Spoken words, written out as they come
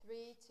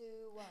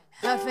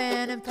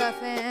Huffing and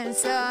puffing,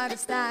 sort of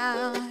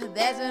style.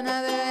 There's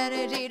another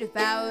energy to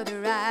power the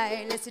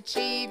ride. Let's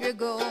achieve your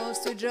goals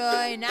through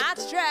joy, not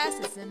stress.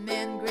 It's a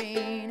Mint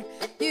Green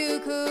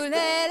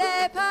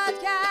Ukulele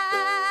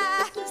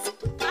Podcast.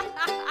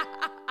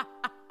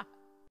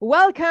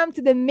 Welcome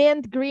to the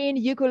Mint Green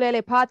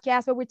Ukulele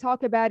Podcast, where we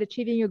talk about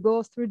achieving your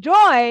goals through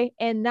joy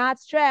and not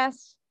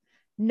stress.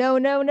 No,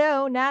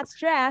 not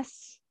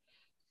stress.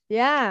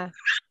 Yeah.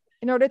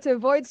 In order to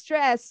avoid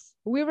stress,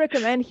 we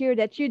recommend here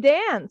that you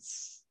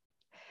dance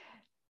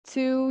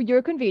to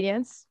your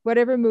convenience,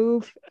 whatever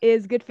move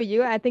is good for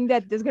you. I think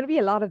that there's going to be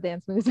a lot of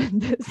dance moves in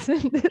this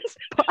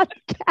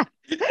podcast.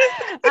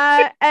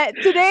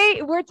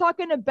 Today, we're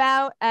talking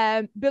about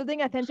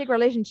building authentic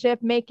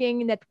relationship,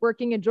 making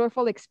networking a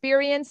joyful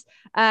experience.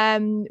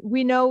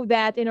 We know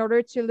that in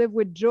order to live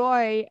with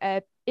joy,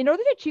 in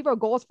order to achieve our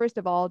goals, first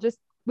of all,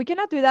 we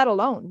cannot do that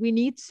alone. We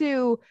need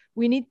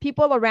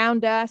people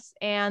around us,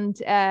 and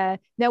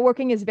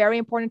networking is very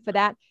important for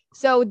that.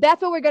 So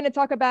that's what we're going to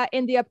talk about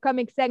in the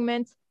upcoming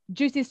segment,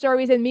 Juicy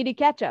Stories and Meaty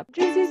Ketchup.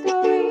 Juicy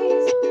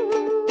Stories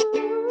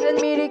and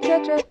Meaty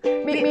Ketchup.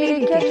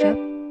 Meaty Ketchup.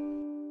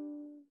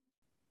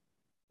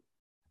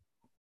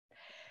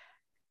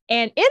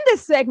 And in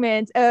this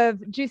segment of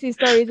Juicy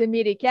Stories and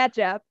Meaty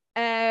Ketchup,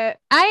 I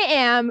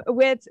am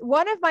with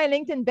one of my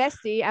LinkedIn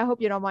bestie. I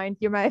hope you don't mind.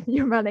 You're my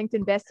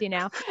LinkedIn bestie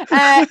now.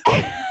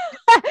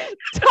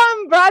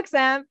 Tom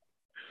Broxham.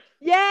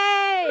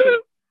 Yay!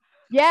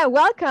 Yeah,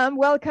 welcome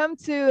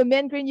to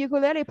Mint Green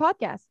Ukulele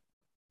Podcast.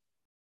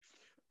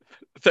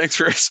 Thanks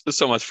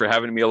so much for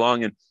having me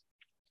along, and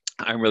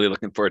I'm really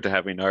looking forward to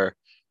having our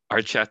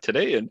chat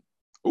today. And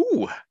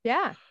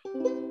yeah.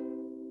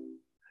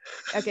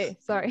 Okay,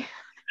 sorry.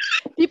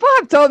 People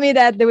have told me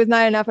that there was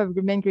not enough of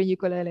Mint Green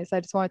Ukulele, so I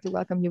just wanted to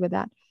welcome you with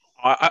that.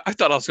 I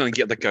thought I was going to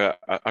get like a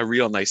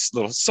real nice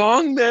little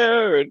song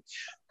there and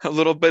a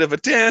little bit of a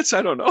dance.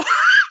 I don't know.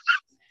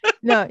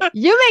 No,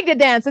 you make the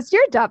dance. It's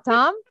your job,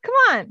 Tom. Come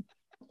on.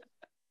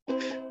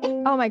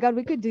 Oh my God,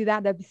 we could do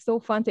that. That'd be so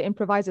fun to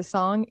improvise a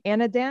song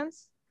and a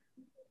dance.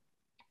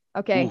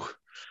 Okay. Ooh,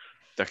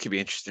 that could be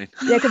interesting.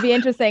 That could be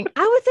interesting.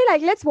 I would say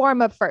let's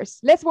warm up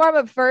first. Let's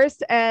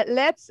first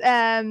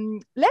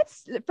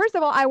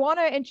of all, I want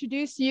to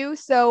introduce you.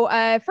 So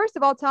first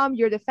of all, Tom,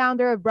 you're the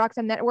founder of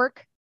Broxham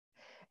Network.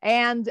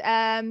 And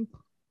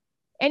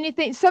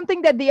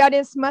something that the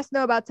audience must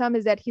know about Tom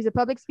is that he's a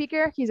public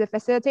speaker, he's a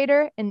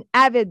facilitator, an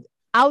avid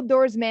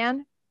outdoors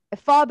man, a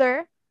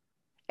father,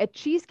 a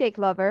cheesecake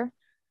lover.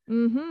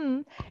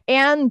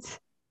 And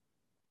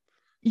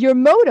your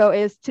motto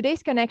is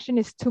today's connection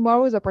is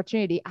tomorrow's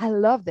opportunity. I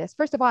love this.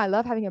 First of all, I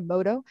love having a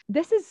motto.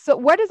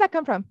 Where does that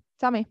come from?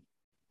 Tell me.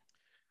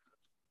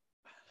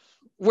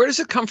 Where does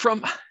it come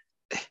from?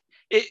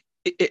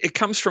 It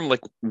comes from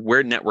like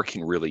where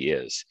networking really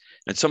is.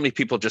 And so many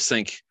people just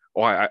think,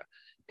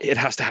 it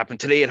has to happen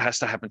today. It has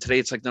to happen today.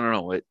 It's like,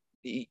 no.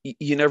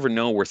 You never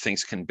know where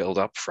things can build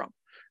up from,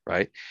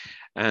 right?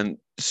 And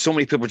so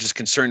many people are just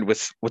concerned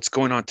with what's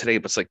going on today.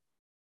 But it's like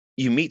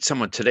you meet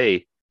someone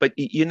today, but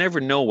you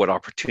never know what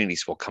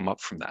opportunities will come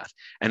up from that.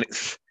 And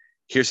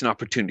here's an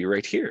opportunity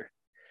right here.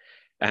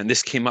 And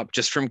this came up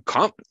just from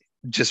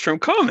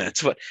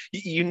comments, but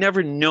you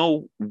never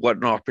know what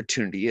an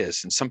opportunity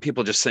is. And some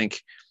people just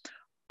think,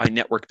 I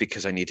network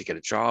because I need to get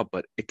a job,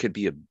 but it could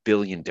be a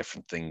billion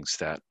different things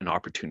that an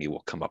opportunity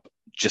will come up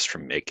just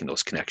from making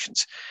those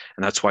connections.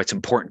 And that's why it's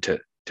important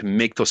to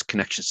make those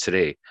connections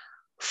today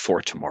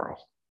for tomorrow.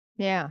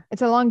 Yeah,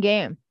 it's a long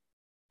game.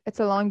 It's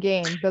a long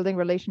game building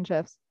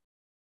relationships.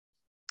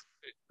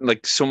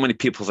 Like so many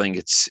people think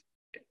it's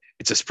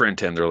a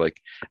sprint, and they're like,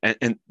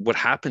 and what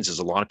happens is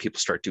a lot of people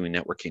start doing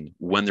networking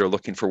when they're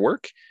looking for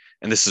work.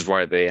 And this is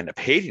why they end up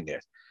hating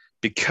it,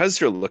 because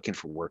they're looking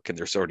for work and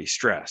there's already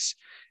stress.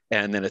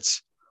 And then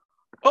it's,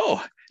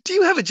 oh, do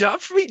you have a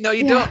job for me? No,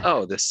 you don't.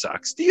 Oh, this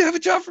sucks. Do you have a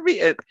job for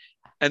me?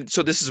 And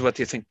so this is what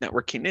they think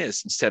networking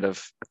is, instead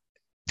of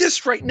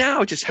this right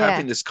now, just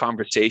having these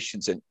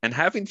conversations and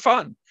having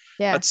fun.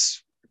 Yeah.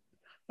 That's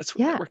what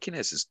networking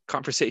is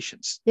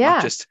conversations. Yeah.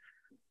 Not just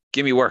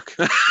give me work.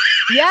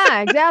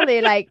 Yeah,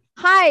 exactly. Like,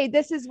 hi,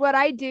 this is what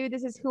I do.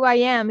 This is who I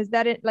am. Is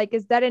that it? Like,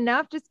 is that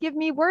enough? Just give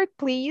me work,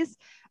 please.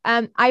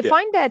 I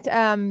find that,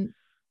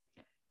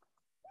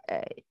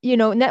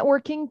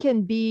 networking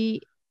can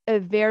be I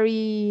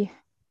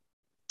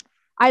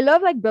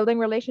love like building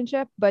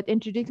relationship, but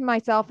introducing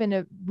myself in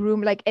a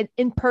room, like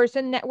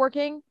in-person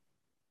networking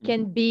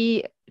can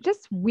be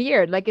just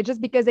weird. Like, it's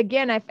just because,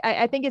 again,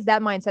 I think it's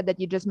that mindset that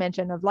you just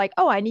mentioned of like,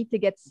 oh, I need to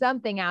get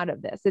something out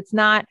of this. It's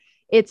not,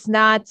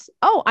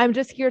 oh, I'm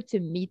just here to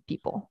meet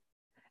people.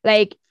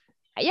 Like,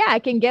 yeah, I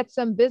can get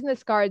some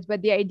business cards,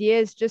 but the idea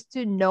is just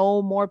to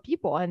know more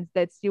people, and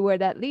let's see where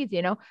that leads,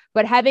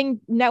 But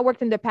having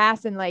networked in the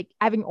past and like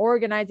having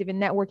organized even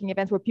networking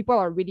events where people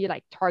are really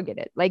like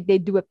targeted, like they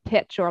do a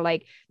pitch or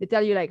like they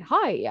tell you like,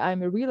 hi,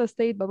 I'm a real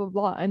estate, blah, blah,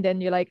 blah. And then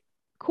you're like,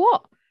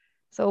 cool.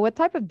 So what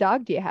type of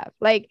dog do you have?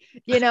 Like,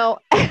 but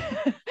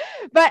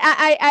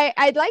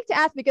I'd like to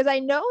ask, because I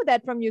know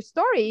that from your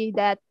story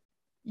that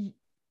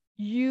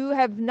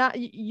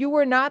you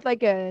were not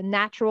like a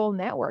natural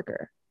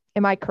networker.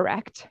 Am I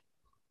correct?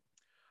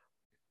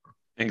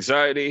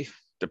 Anxiety,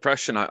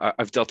 depression,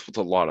 I've dealt with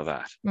a lot of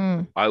that.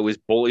 Mm. I was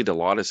bullied a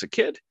lot as a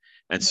kid.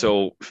 And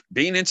so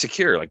being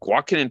insecure, like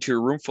walking into a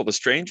room full of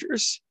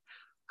strangers,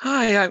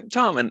 hi, I'm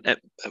Tom. And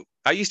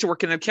I used to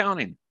work in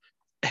accounting.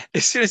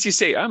 As soon as you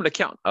say, I'm an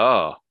accountant,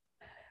 oh,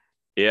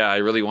 yeah, I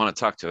really want to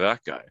talk to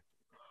that guy.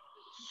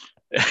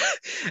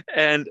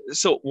 And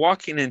so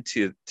walking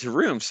into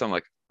rooms, I'm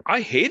like,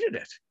 I hated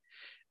it.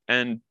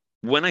 And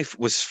when I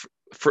was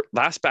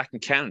last back in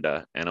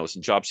Canada and I was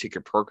in job seeker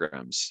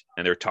programs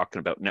and they were talking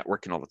about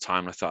networking all the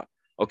time, I thought,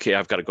 okay,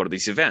 I've got to go to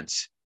these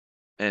events.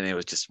 And it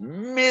was just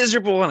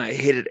miserable and I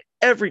hated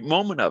every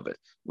moment of it,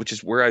 which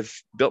is where I've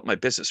built my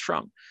business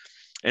from.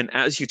 And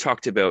as you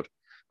talked about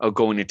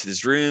going into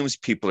these rooms,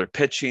 people are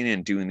pitching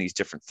and doing these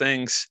different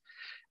things.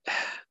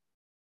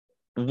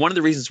 One of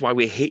the reasons why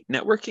we hate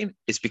networking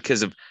is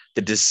because of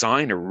the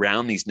design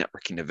around these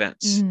networking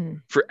events.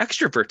 For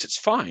extroverts, it's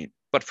fine.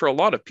 But for a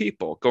lot of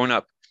people going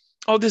up,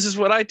 oh, this is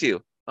what I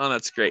do. Oh,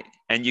 that's great.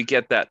 And you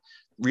get that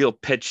real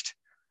pitched,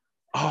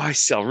 oh, I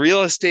sell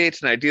real estate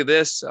and I do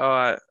this.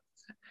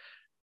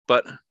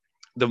 But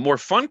the more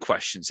fun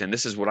questions, and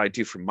this is what I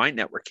do for my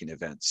networking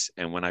events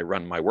and when I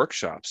run my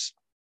workshops.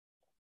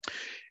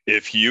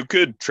 If you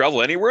could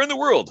travel anywhere in the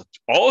world,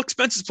 all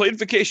expenses paid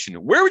vacation,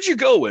 where would you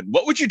go and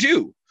what would you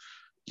do?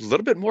 A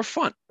little bit more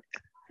fun.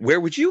 Where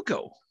would you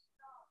go?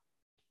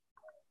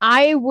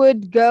 I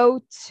would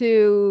go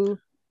to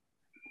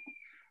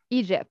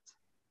Egypt.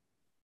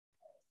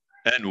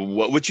 And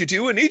what would you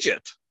do in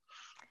Egypt?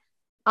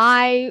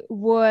 I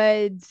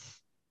would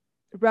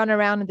run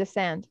around in the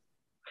sand.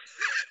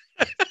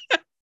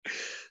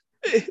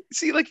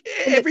 See, like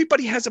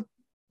everybody has a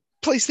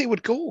place they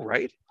would go,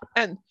 right?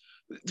 And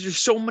there's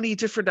so many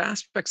different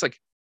aspects. Like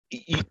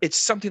it's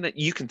something that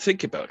you can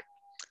think about.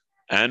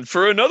 And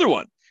for another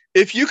one,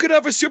 if you could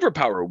have a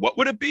superpower, what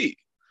would it be?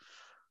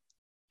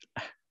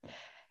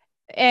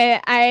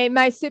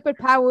 My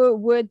superpower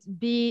would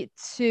be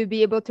to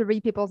be able to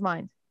read people's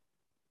minds.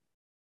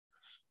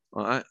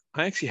 Well,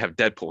 I actually have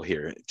Deadpool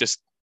here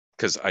just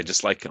because I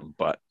just like him,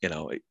 but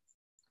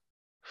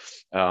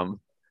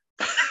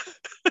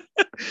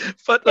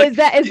but like, is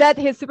that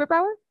his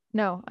superpower?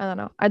 No, I don't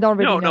know. I don't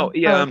really know. No,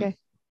 yeah.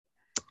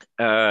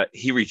 Oh, okay.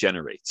 He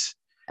regenerates.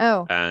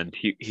 Oh. And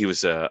he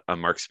was a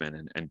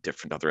marksman and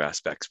different other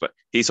aspects, but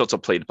he's also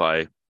played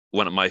by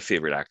one of my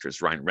favorite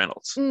actors, Ryan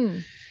Reynolds.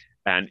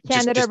 And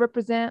Canada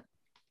represent.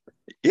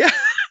 Yeah,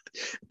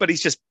 but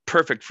he's just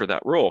perfect for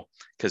that role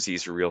because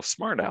he's a real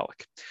smart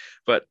aleck.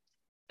 But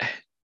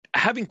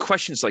having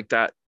questions like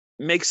that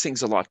makes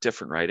things a lot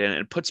different, right? And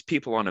it puts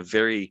people on a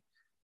very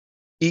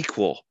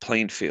equal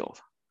playing field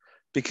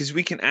because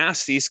we can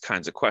ask these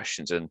kinds of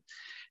questions and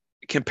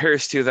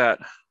compares to that.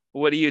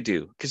 What do you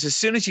do? Because as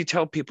soon as you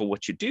tell people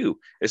what you do,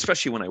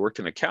 especially when I worked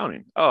in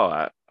accounting,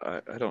 I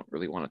don't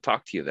really want to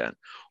talk to you then.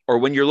 Or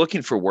when you're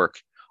looking for work,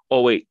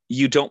 oh, wait,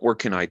 you don't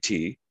work in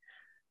IT,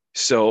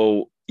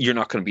 so you're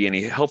not going to be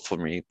any help for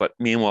me. But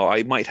meanwhile,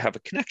 I might have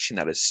a connection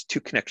that is 2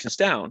 connections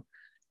down.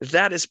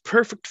 That is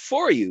perfect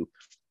for you.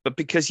 But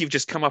because you've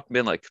just come up and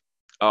been like,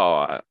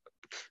 oh,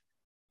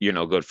 you're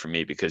no good for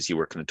me because you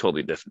work in a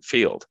totally different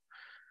field,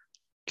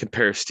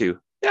 compares to,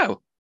 yeah,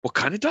 what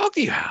kind of dog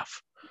do you have?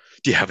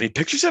 Do you have any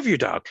pictures of your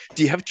dog?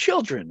 Do you have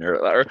children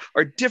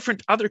or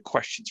different other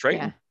questions,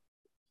 right?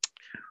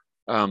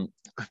 Yeah.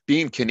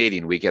 Being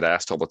Canadian, we get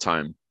asked all the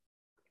time,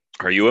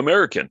 are you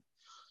American?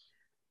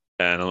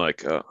 And I'm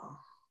like,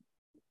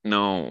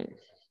 no,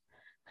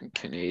 I'm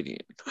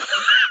Canadian.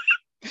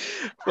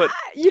 But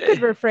you could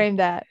reframe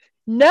that.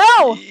 No,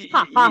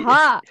 ha ha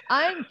ha,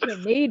 I'm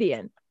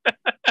Canadian.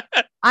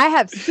 I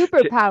have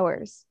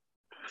superpowers.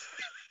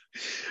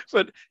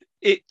 But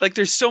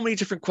there's so many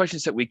different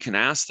questions that we can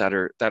ask that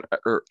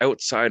are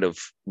outside of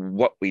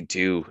what we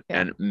do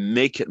and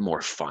make it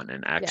more fun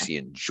and actually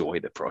enjoy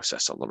the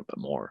process a little bit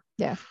more.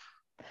 Yeah.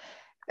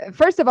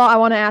 First of all, I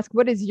want to ask,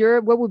 what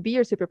would be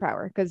your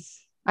superpower? Because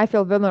I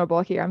feel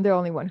vulnerable here. I'm the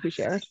only one who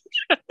shares.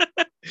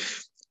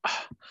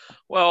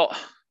 Well,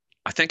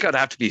 I think I'd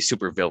have to be a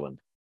super villain.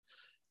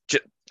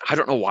 I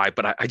don't know why,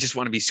 but I just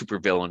want to be super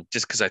villain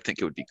just because I think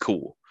it would be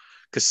cool.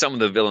 Because some of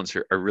the villains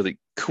are really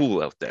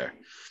cool out there.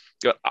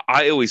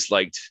 I always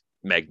liked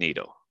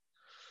Magneto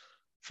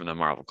from the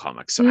Marvel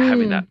comics, so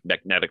having that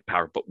magnetic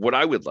power. But what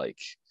I would like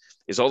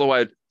is, although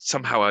I'd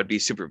be a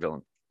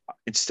supervillain,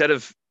 instead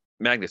of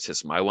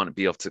magnetism, I want to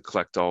be able to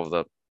collect all of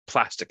the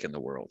plastic in the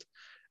world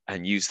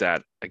and use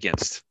that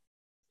against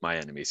my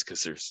enemies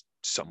because there's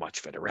so much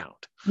of it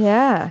around.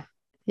 Yeah.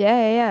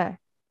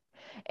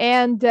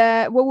 And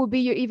what would be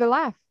your evil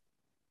laugh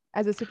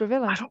as a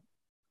supervillain?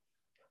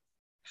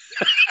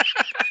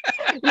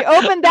 You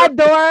open that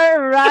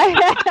door,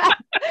 right?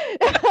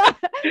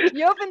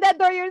 You open that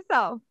door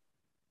yourself.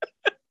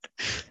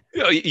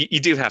 You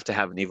do have to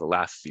have an evil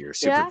laugh for your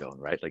supervillain,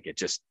 right? Like it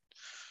just,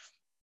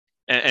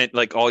 and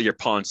like all your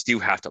pawns do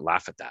have to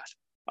laugh at that.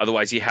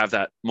 Otherwise, you have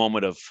that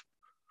moment of,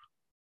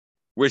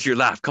 "Where's your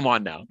laugh? Come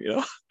on now,"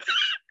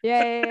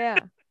 Yeah.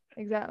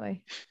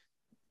 Exactly.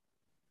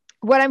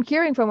 What I'm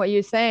hearing from what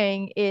you're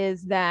saying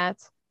is that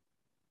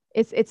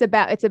it's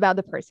about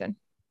the person.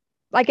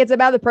 Like it's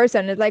about the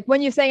person. It's like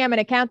when you're saying I'm an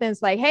accountant,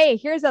 it's like, hey,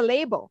 here's a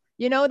label.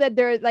 You know that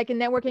there's like in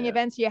networking Yeah.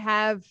 events, you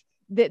have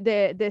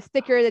the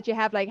sticker that you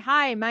have like,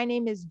 hi, my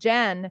name is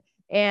Jen,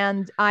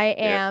 and I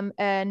Yeah. am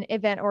an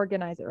event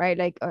organizer, right?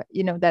 Like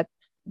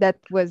that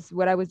was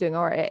what I was doing,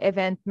 or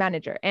event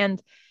manager,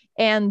 and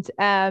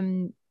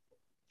then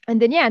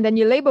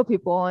you label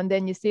people, and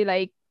then you see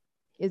like,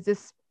 is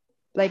this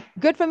like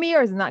good for me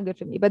or is it not good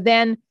for me? But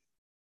then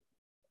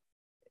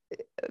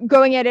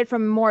going at it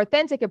from a more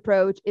authentic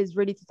approach is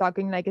really to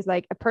talking like it's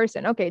like a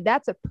person. Okay,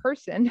 that's a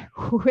person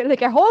with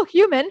like a whole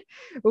human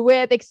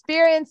with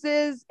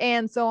experiences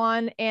and so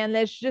on, and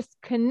let's just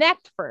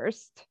connect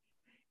first,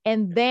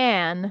 and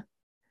then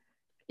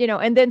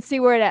and then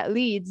see where that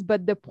leads.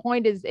 But the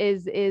point is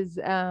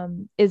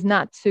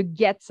not to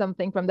get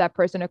something from that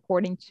person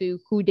according to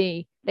who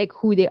they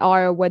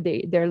are, or what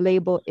their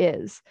label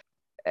is.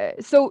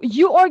 So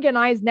you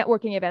organize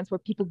networking events where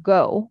people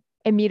go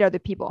and meet other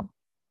people.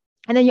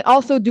 And then you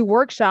also do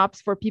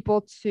workshops for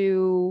people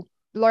to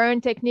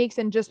learn techniques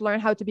and just learn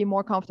how to be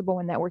more comfortable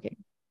in networking.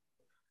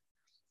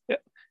 Yeah.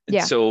 And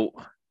yeah. So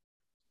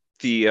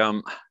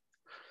the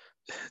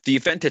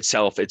event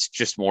itself, it's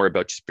just more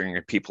about just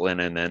bringing people in,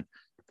 and then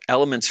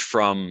elements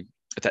from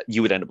that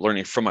you would end up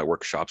learning from my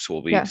workshops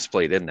will be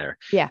displayed in there.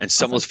 Yeah. And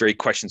some of those very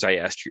questions I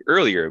asked you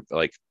earlier,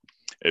 like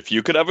if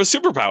you could have a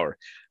superpower,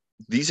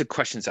 these are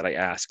questions that I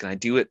ask, and I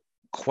do it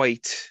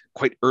quite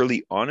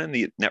early on in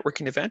the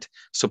networking event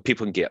so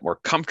people can get more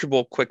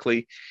comfortable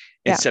quickly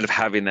instead of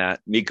having that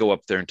me go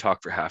up there and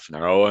talk for half an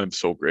hour. Oh, I'm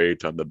so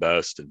great, I'm the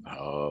best, and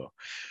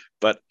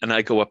and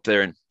I go up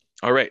there and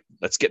all right,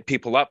 let's get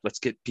people up, let's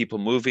get people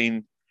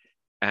moving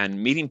and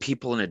meeting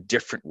people in a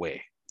different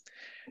way,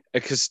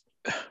 because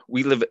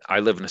I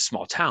live in a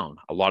small town.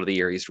 A lot of the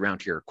areas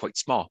around here are quite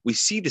small. We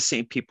see the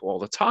same people all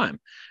the time,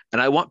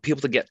 and I want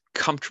people to get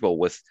comfortable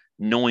with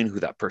knowing who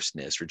that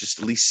person is, or just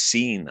at least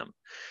seeing them.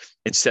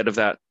 Instead of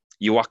that,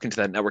 you walk into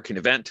that networking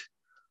event,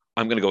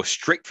 I'm going to go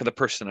straight for the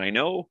person I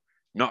know,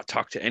 not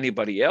talk to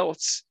anybody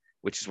else,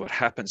 which is what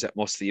happens at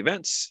most of the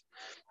events.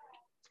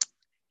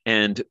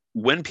 And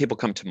when people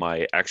come to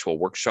my actual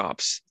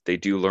workshops, they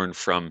do learn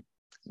from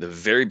the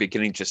very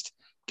beginning, just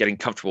getting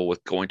comfortable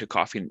with going to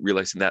coffee and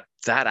realizing that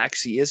that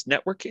actually is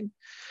networking.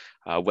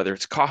 Whether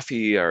it's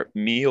coffee or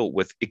meal,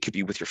 it could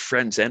be with your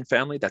friends and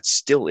family, that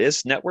still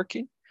is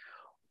networking.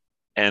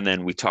 And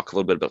then we talk a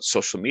little bit about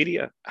social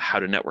media, how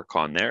to network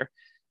on there.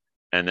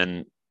 And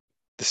then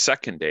the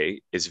second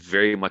day is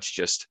very much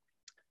just,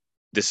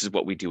 this is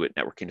what we do at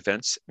networking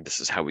events, and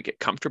this is how we get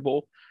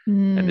comfortable.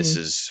 And this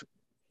is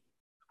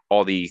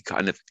all the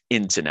kind of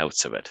ins and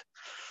outs of it,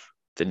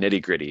 the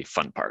nitty gritty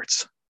fun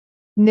parts.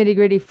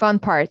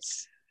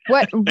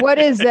 What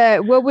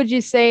would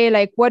you say,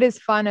 like, what is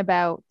fun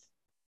about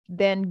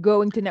then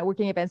going to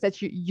networking events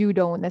that you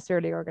don't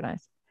necessarily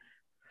organize?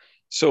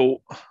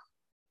 So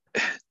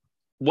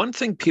one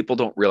thing people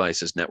don't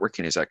realize is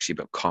networking is actually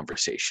about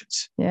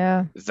conversations.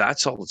 Yeah.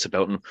 That's all it's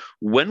about. And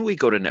when we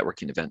go to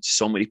networking events,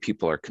 so many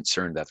people are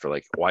concerned that they're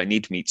like, oh, I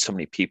need to meet so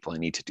many people. I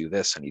need to do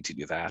this. I need to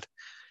do that.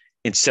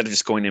 Instead of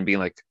just going in and being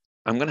like,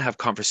 I'm going to have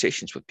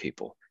conversations with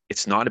people.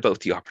 It's not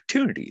about the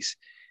opportunities.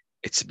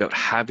 It's about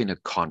having a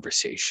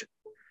conversation.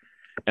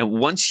 And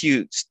once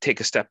you take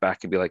a step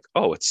back and be like,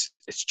 oh, it's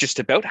just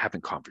about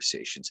having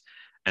conversations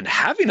and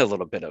having a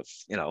little bit of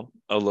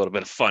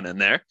fun in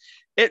there,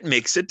 it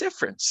makes a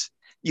difference.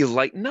 You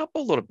lighten up a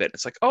little bit.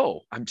 It's like,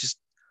 oh,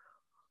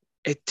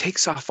 it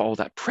takes off all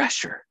that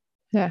pressure.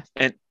 Yeah.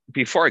 And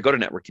before I go to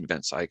networking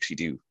events, I actually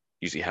do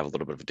usually have a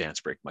little bit of a dance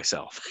break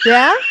myself.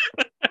 Yeah.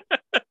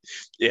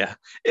 Yeah.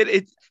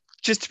 It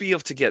just to be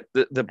able to get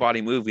the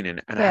body moving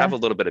and have a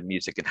little bit of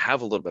music and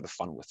have a little bit of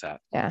fun with that.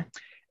 Yeah.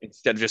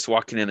 Instead of just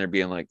walking in there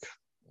being like,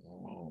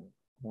 oh,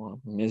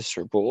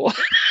 miserable.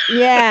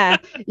 Yeah.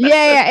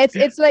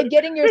 It's like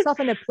getting yourself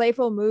in a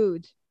playful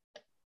mood.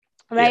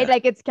 Right. Yeah.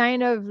 Like it's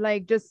kind of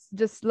like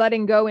just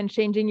letting go and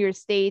changing your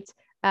state.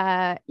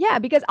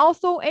 Because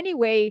also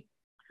anyway,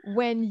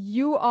 when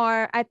you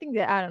are, I think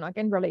that, I don't know, I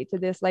can relate to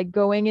this, like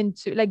going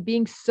into like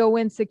being so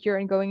insecure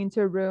and going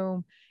into a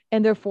room,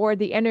 and therefore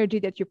the energy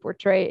that you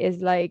portray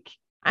is like,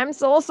 I'm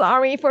so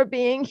sorry for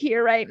being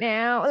here right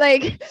now.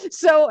 Like,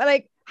 so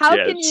like, how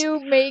can you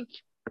make,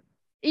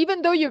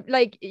 even though you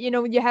like,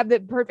 you have the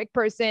perfect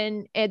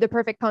person and the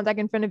perfect contact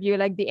in front of you,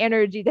 like the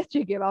energy that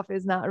you give off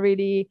is not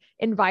really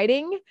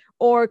inviting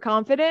or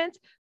confident.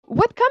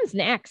 What comes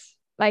next?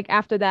 Like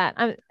after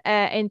that,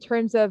 in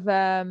terms of,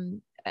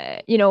 for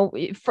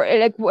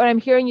like what I'm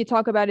hearing you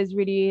talk about is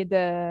really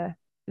the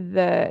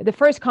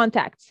first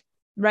contact,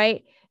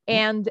 right?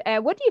 And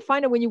what do you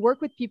find when you work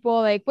with people?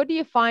 Like, what do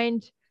you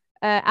find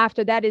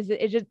after that?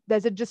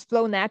 Does it just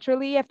flow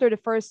naturally after the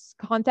first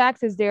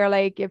contacts? Is there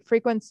like a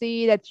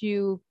frequency that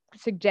you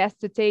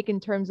suggest to take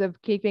in terms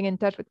of keeping in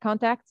touch with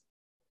contacts?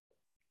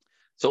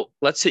 So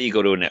let's say you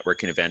go to a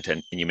networking event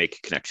and you make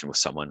a connection with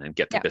someone and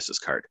get the business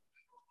card.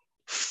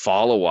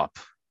 Follow up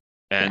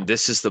And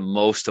this is the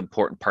most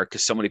important part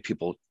because so many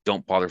people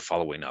don't bother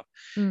following up.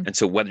 And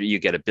so whether you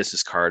get a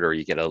business card or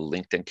you get a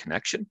LinkedIn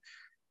connection,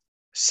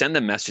 send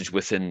a message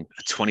within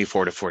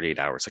 24 to 48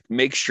 hours. Like,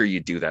 make sure you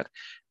do that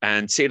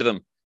and say to them,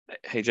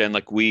 hey, Jen,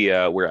 like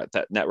we're at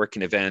that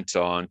networking event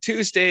on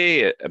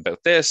Tuesday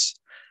about this.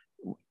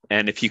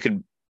 And if you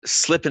could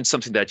slip in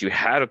something that you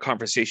had a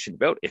conversation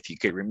about, if you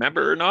could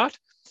remember or not,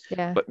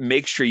 but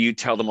make sure you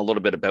tell them a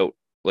little bit about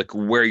like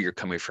where you're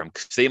coming from,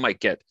 because they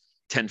might get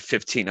 10,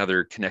 15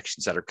 other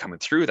connections that are coming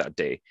through that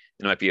day.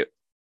 It might be,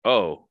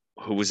 oh,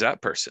 who was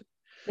that person?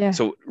 Yeah.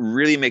 So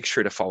really make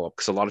sure to follow up,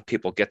 because a lot of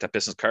people get that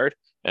business card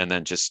and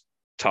then just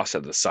toss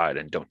it to the side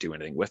and don't do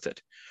anything with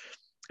it.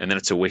 And then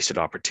it's a wasted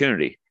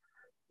opportunity.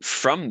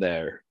 From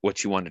there,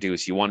 what you want to do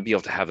is you want to be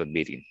able to have a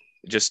meeting,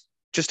 just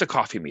a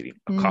coffee meeting,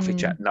 a coffee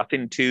chat,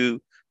 nothing too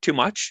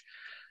much,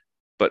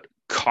 but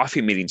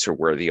coffee meetings are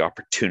where the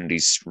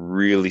opportunities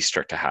really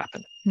start to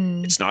happen.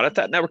 It's not at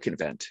that networking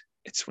event.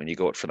 It's when you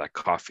go out for that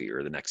coffee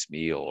or the next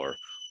meal or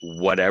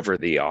whatever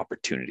the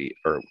opportunity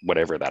or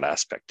whatever that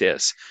aspect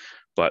is.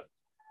 But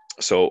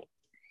so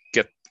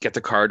get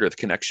the card or the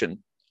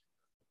connection,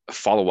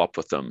 follow up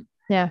with them,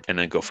 and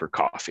then go for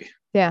coffee.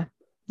 Yeah.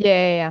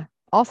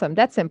 Awesome.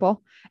 That's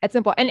simple.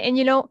 And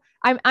you know,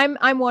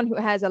 I'm one who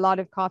has a lot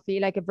of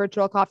coffee, like a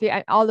virtual coffee.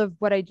 All of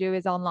what I do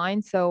is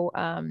online, so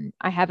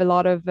I have a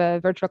lot of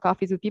virtual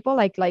coffees with people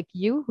like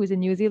you, who's in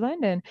New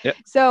Zealand, and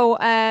so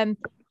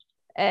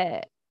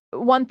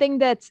one thing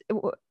that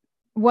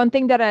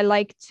I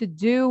like to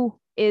do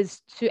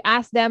is to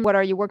ask them, what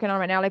are you working on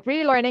right now? Like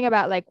really learning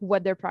about like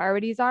what their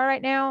priorities are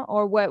right now,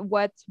 or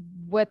what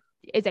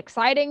is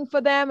exciting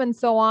for them, and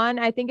so on.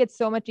 I think it's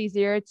so much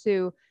easier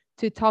to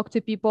talk to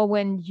people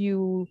when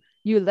you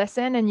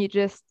listen and you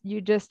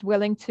just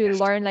willing to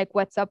learn like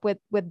what's up with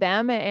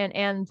them,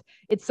 and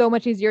it's so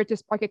much easier to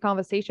spark a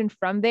conversation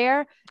from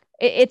there.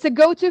 It's a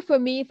go-to for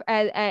me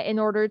in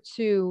order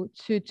to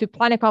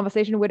plan a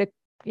conversation with a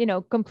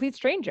complete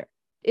stranger.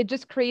 It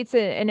just creates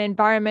an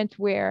environment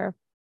where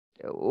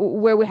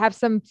we have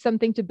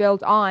something to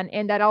build on,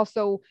 and that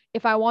also,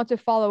 if I want to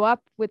follow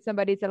up with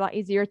somebody, it's a lot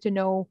easier to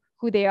know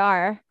who they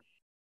are.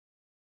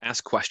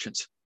 Ask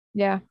questions.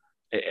 Yeah.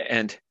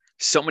 And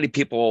so many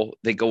people,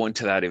 they go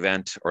into that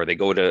event or they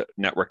go to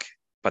network,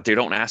 but they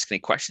don't ask any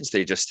questions.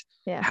 They just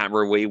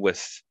hammer away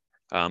with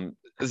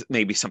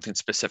maybe something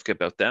specific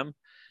about them,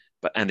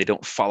 and they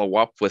don't follow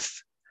up with.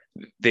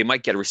 They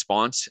might get a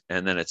response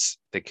and then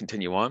they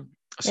continue on.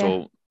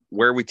 So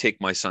where we take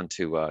my son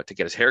to get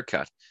his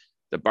haircut,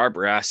 the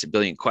barber asked a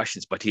billion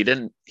questions, but he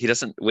doesn't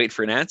wait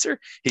for an answer.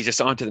 He's just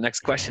on to the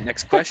next question.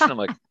 I'm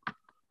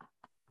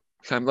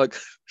like,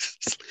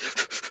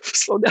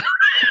 slow down.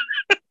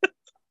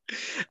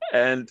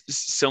 And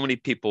so many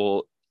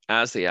people,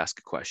 as they ask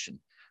a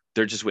question,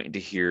 they're just waiting to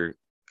hear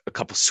a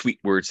couple sweet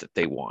words that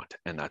they want,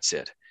 and that's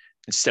it.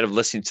 Instead of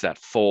listening to that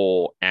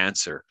full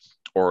answer,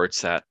 or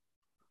it's that,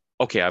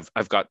 okay, I've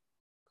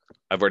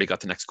already got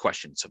the next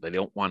question, so they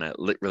don't want to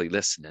really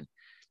listen and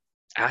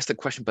ask the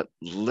question, but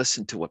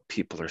listen to what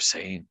people are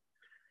saying.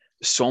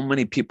 So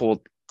many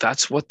people,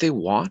 that's what they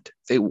want.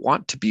 They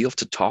want to be able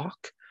to talk.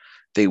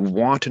 They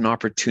want an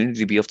opportunity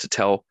to be able to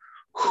tell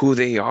who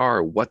they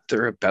are, what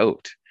they're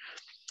about,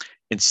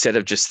 instead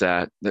of just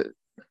that,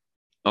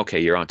 okay,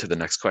 you're on to the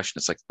next question.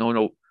 It's like,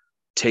 no,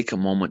 take a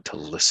moment to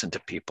listen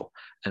to people,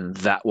 and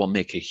that will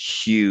make a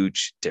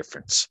huge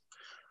difference.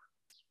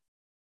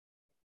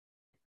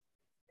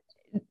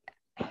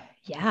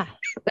 Yeah.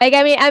 Like,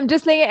 I mean, I'm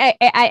just like,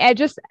 I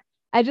just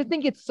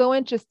think it's so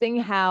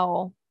interesting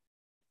how,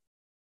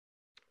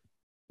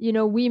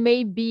 we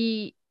may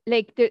be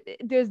like,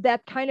 there's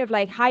that kind of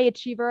like high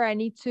achiever. I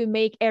need to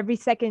make every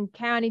second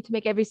count. I need to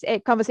make every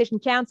conversation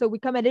count. So we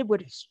come at it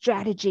with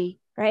strategy,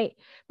 right?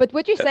 But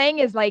what you're saying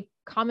is like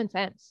common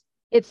sense.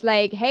 It's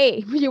like,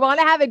 hey, you want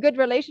to have a good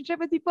relationship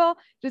with people,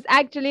 just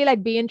actually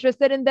like be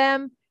interested in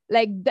them.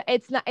 Like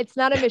it's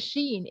not a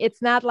machine.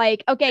 It's not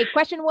like, okay,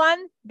 question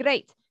 1,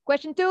 great.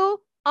 Question 2,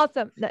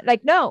 awesome.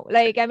 Like, no,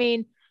 like, I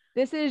mean,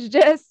 this is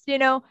just,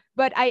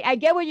 but I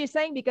get what you're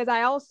saying, because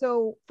I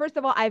also, first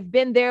of all, I've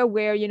been there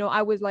where,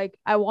 I was like,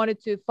 I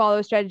wanted to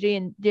follow strategy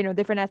in,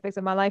 different aspects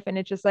of my life. And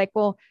it's just like,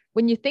 well,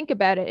 when you think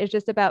about it, it's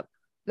just about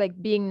like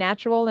being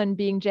natural and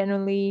being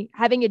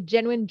having a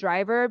genuine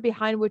driver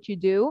behind what you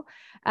do.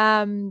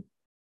 And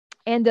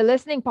the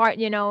listening part,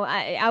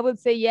 I would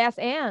say yes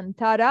and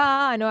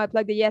ta-da. I know I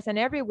plug the yes and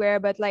everywhere,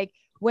 but like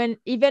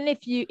even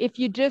if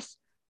you just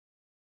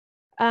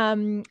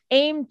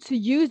aim to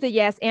use the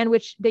yes and,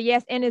 which the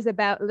yes and is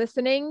about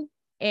listening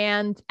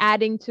and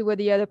adding to what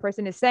the other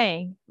person is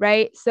saying,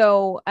 right?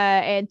 So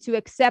and to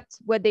accept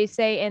what they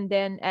say and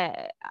then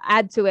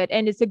add to it.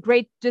 And it's a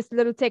great just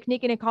little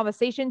technique in a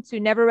conversation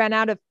to never run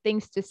out of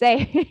things to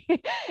say.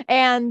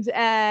 and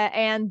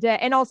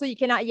also you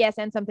cannot yes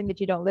and something that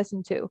you don't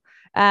listen to.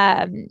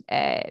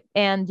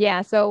 And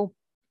yeah, so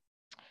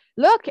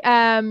look,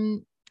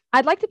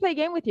 I'd like to play a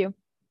game with you.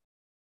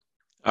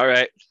 All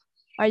right.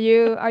 Are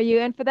you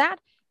in for that?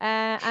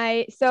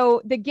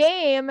 So the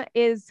game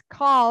is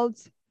called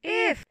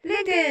If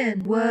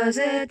LinkedIn was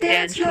a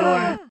dance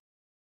floor.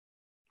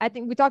 I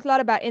think we talked a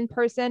lot about in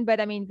person, but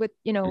I mean, with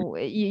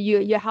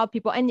you help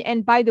people.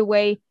 And by the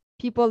way,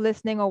 people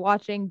listening or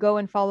watching, go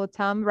and follow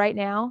Tom right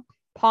now.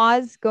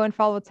 Pause, go and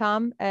follow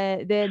Tom.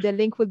 The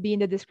link will be in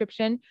the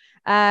description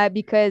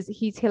because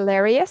he's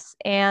hilarious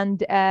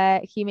and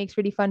he makes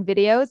really fun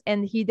videos.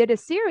 And he did a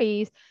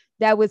series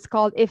that was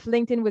called If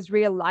LinkedIn Was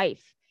Real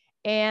Life.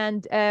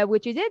 And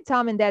what you did,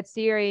 Tom, in that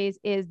series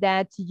is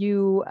that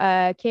you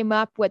came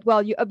up with,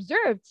 well, you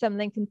observed some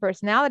LinkedIn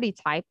personality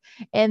type,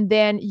 and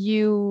then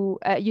you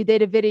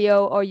did a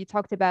video, or you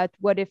talked about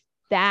what if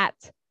that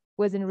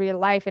was in real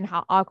life and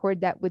how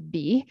awkward that would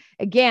be.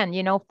 Again,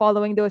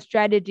 following those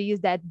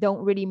strategies that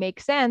don't really make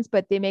sense,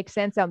 but they make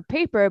sense on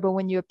paper. But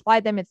when you apply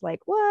them, it's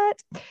like,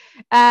 what?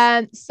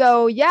 And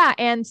so, yeah.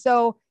 And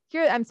so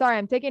here, I'm sorry,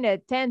 I'm taking a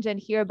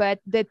tangent here, but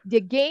the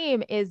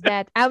game is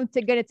that I'm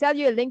going to tell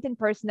you a LinkedIn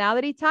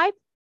personality type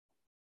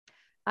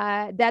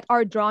that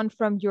are drawn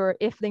from your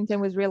If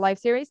LinkedIn Was Real Life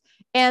series.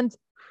 And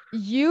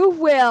you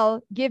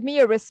will give me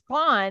a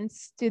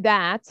response to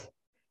that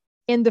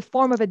in the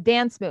form of a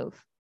dance move.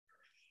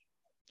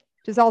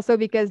 Just also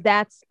because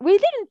we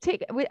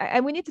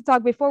need to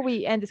talk before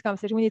we end this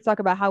conversation. We need to talk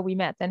about how we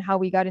met and how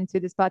we got into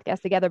this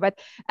podcast together. But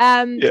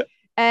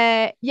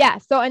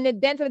so in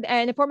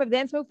the form of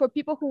dance move, for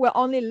people who will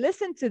only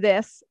listen to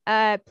this,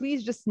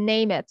 please just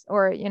name it,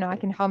 or I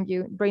can help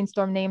you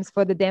brainstorm names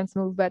for the dance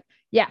move. But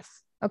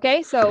yes,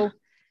 okay, so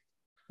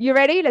you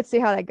ready? Let's see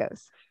how that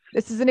goes.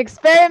 This is an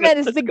experiment.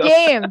 This is a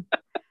game.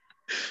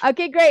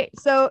 Okay, great.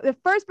 So the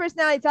first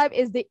personality type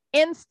is the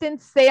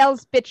instant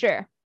sales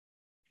pitcher.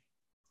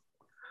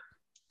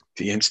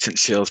 The instant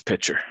sales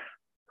pitcher.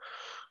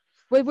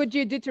 What would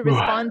you do to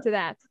respond to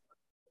that?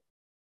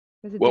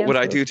 What would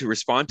I do to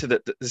respond to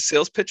the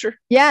sales pitcher?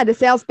 Yeah, the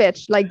sales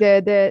pitch, like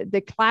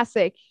the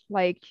classic,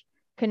 like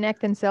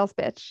connect and sales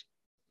pitch.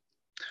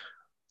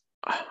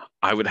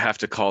 I would have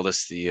to call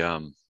this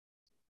the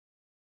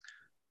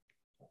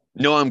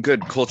no, I'm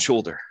good, cold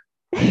shoulder.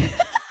 And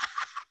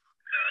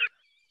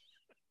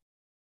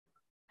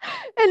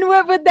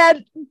what would that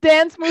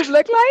dance move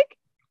look like?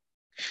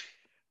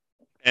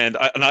 And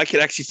I could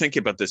actually think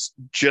about this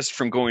just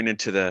from going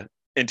into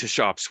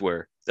shops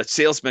where that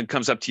salesman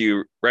comes up to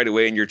you right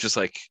away and you're just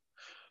like,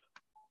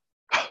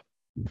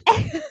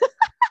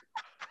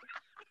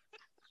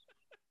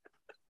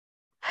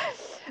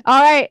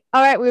 all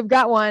right, we've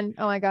got one.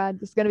 Oh my God,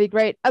 this is gonna be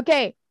great.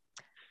 Okay,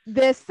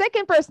 the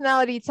second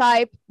personality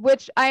type,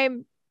 which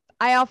I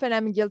often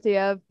am guilty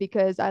of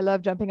because I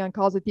love jumping on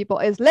calls with people,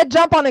 is let's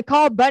jump on a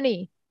call,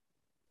 bunny.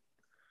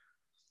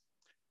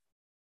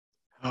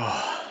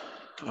 oh,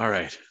 all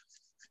right.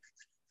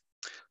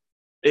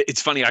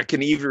 It's funny. I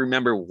can even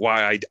remember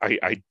why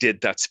I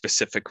did that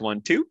specific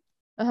one too.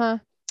 Uh-huh.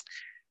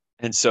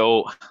 And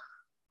so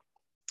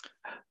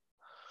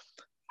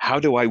how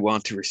do I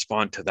want to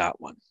respond to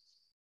that one?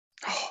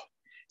 Oh,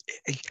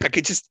 I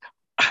could just,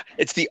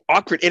 it's the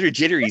awkward inner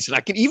jitteries, and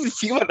I can even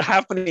feel it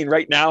happening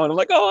right now. And I'm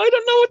like, oh, I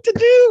don't know what to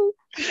do.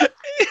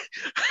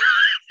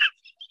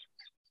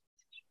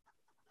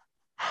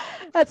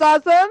 That's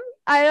awesome.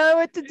 I don't know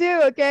what to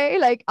do. Okay.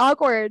 Like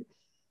awkward.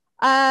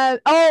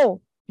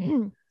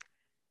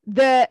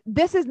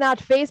 This is not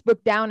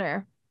Facebook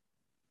downer.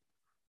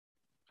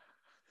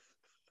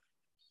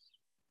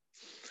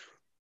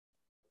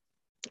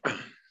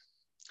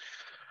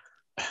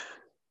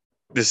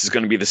 This is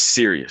going to be the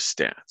serious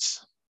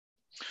stance.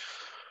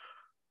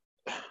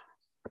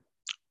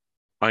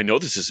 I know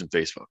this isn't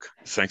Facebook.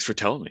 Thanks for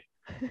telling me,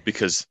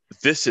 because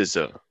this is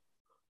a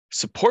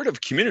supportive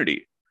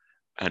community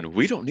and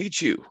we don't need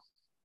you.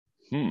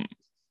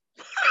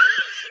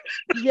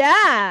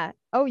 Yeah.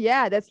 Oh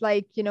yeah. That's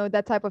like,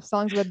 that type of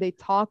songs where they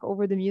talk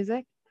over the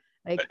music.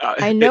 Like,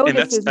 I know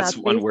this is that's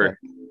not one Facebook. Where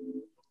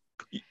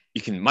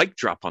you can mic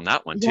drop on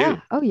that one Yeah.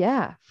 too. Oh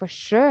yeah, for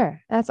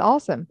sure. That's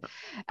awesome.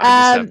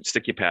 I just have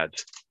sticky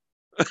pads.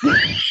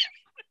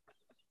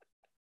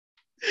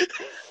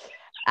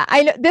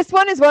 I know this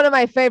one is one of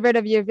my favorite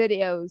of your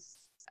videos.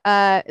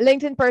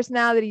 LinkedIn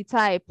personality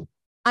type.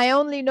 I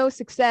only know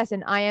success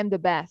and I am the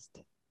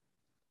best.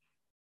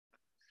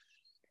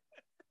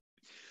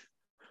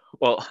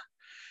 Well,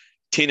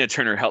 Tina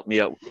Turner helped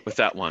me out with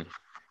that one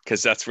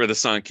because that's where the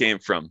song came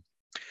from.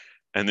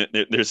 And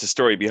there's a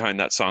story behind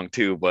that song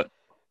too, but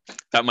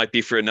that might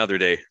be for another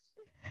day.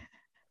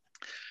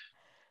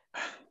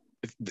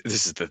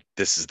 This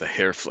is the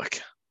hair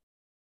flick.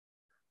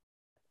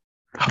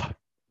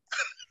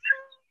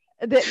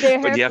 The hair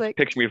but you have flick.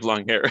 to picture me with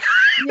long hair.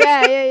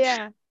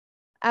 Yeah.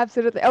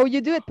 Absolutely. Oh,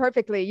 you do it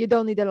perfectly. You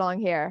don't need the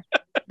long hair.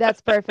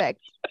 That's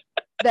perfect.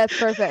 That's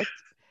perfect.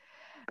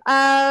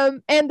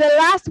 And the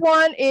last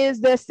one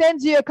is the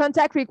sends you a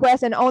contact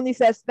request and only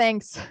says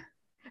thanks.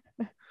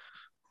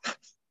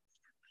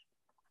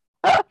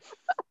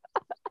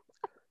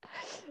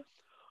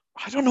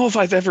 I don't know if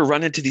I've ever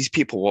run into these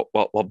people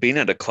while being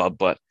at a club,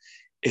 but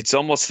it's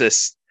almost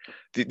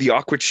the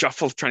awkward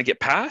shuffle trying to get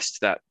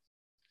past that.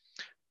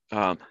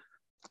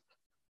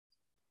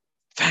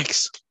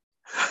 Thanks.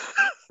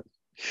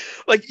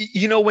 Like,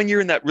 when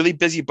you're in that really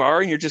busy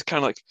bar and you're just kind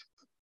of like,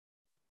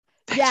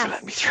 thanks for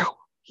letting me through.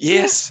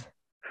 Yes.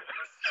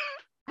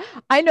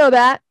 I know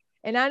that.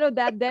 And I know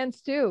that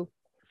dance too.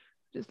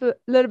 Just a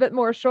little bit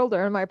more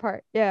shoulder on my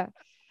part. Yeah.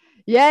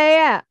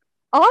 Yeah.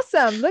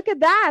 Awesome. Look at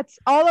that.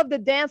 All of the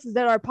dances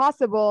that are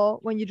possible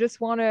when you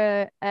just want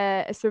to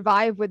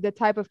survive with the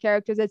type of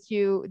characters that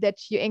you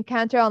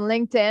encounter on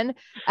LinkedIn.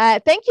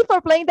 Thank you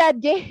for playing that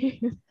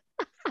game.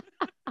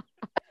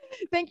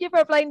 Thank you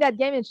for playing that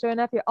game and showing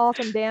off your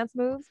awesome dance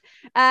moves.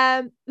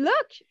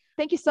 Look,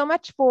 thank you so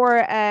much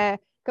for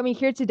coming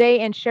here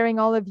today and sharing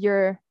all of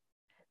your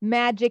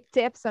magic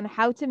tips on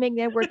how to make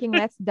networking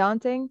less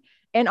daunting,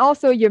 and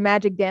also your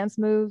magic dance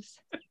moves.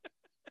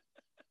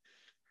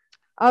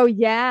 Oh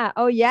yeah.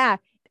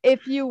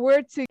 If you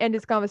were to end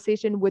this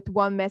conversation with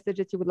one message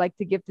that you would like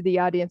to give to the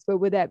audience, what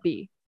would that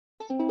be?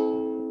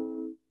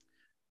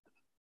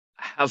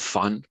 Have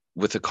fun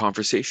with the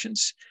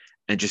conversations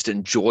and just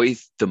enjoy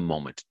the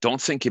moment.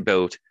 Don't think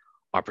about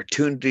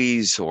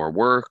opportunities or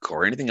work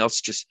or anything else.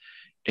 Just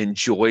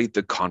enjoy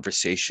the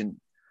conversation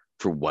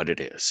for what it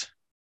is.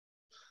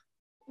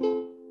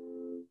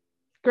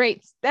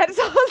 Great. That's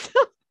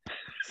awesome.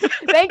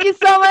 Thank you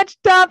so much,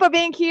 Tom, for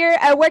being here.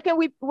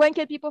 When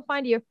can people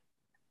find you?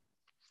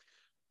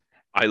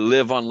 I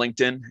live on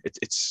LinkedIn.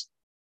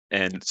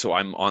 And so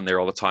I'm on there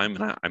all the time,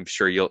 and I'm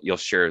sure you'll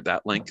share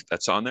that link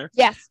that's on there.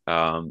 Yes.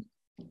 And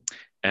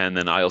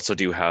then I also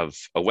do have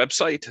a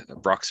website,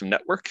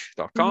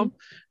 broxhamnetwork.com. Mm-hmm.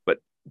 But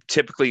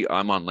typically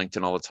I'm on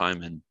LinkedIn all the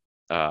time, and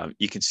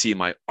you can see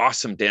my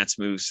awesome dance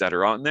moves that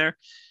are on there.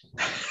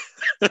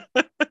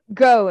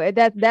 Go.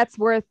 That's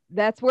worth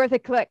a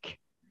click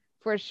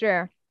for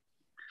sure.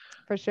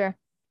 For sure.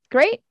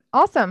 Great.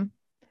 Awesome.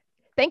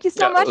 Thank you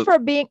so much for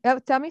being. Oh,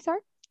 tell me, sorry.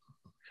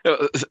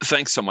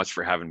 Thanks so much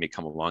for having me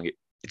come along.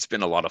 It's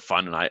been a lot of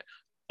fun, and I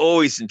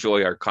always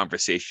enjoy our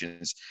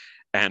conversations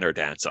and our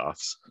dance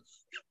offs.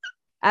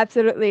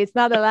 Absolutely. It's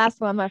not the last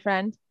one, my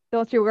friend.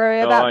 Don't you worry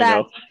about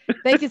that.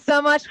 Thank you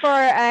so much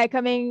for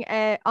coming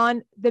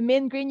on the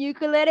Mint Green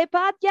Ukulele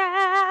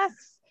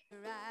podcast.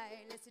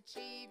 Right, let's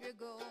achieve your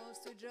goals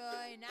to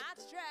joy, not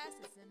stress.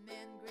 It's a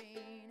Mint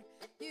Green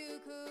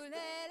Ukulele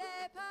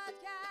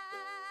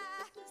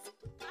podcast.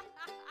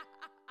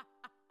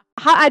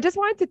 I just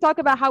wanted to talk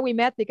about how we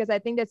met, because I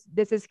think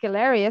this is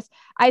hilarious.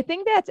 I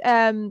think that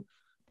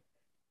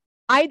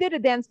I did a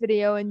dance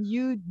video and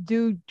you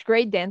do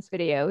great dance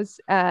videos.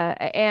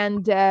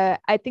 And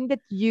I think that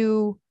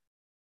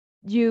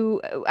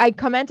I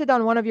commented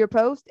on one of your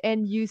posts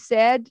and you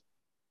said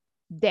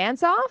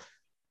dance off.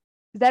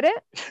 Is that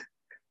it?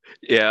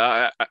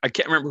 Yeah, I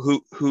can't remember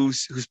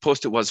whose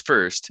post it was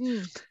first,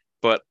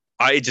 but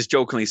I just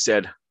jokingly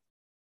said,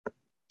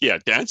 "Yeah,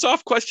 dance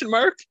off?" ?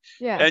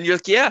 Yeah, and you're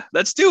like, "Yeah,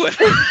 let's do it."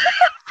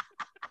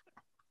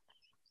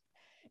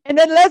 And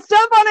then let's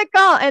jump on a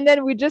call, and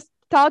then we just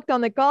talked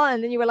on the call,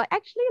 and then you were like,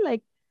 "Actually,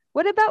 like,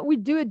 what about we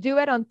do a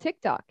duet on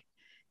TikTok?"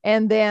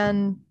 And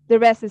then the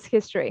rest is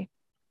history.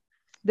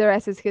 The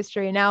rest is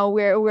history. Now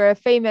we're a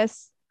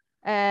famous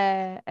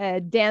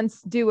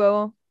dance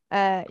duo.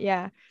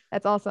 Yeah,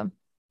 that's awesome.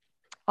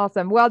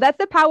 Awesome. Well, that's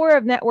the power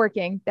of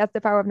networking. That's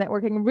the power of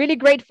networking. Really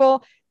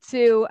grateful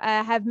to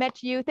have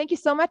met you. Thank you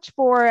so much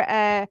for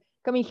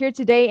coming here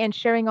today and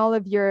sharing all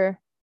of your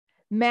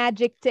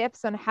magic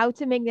tips on how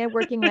to make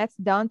networking less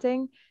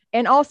daunting,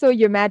 and also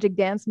your magic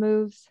dance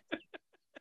moves.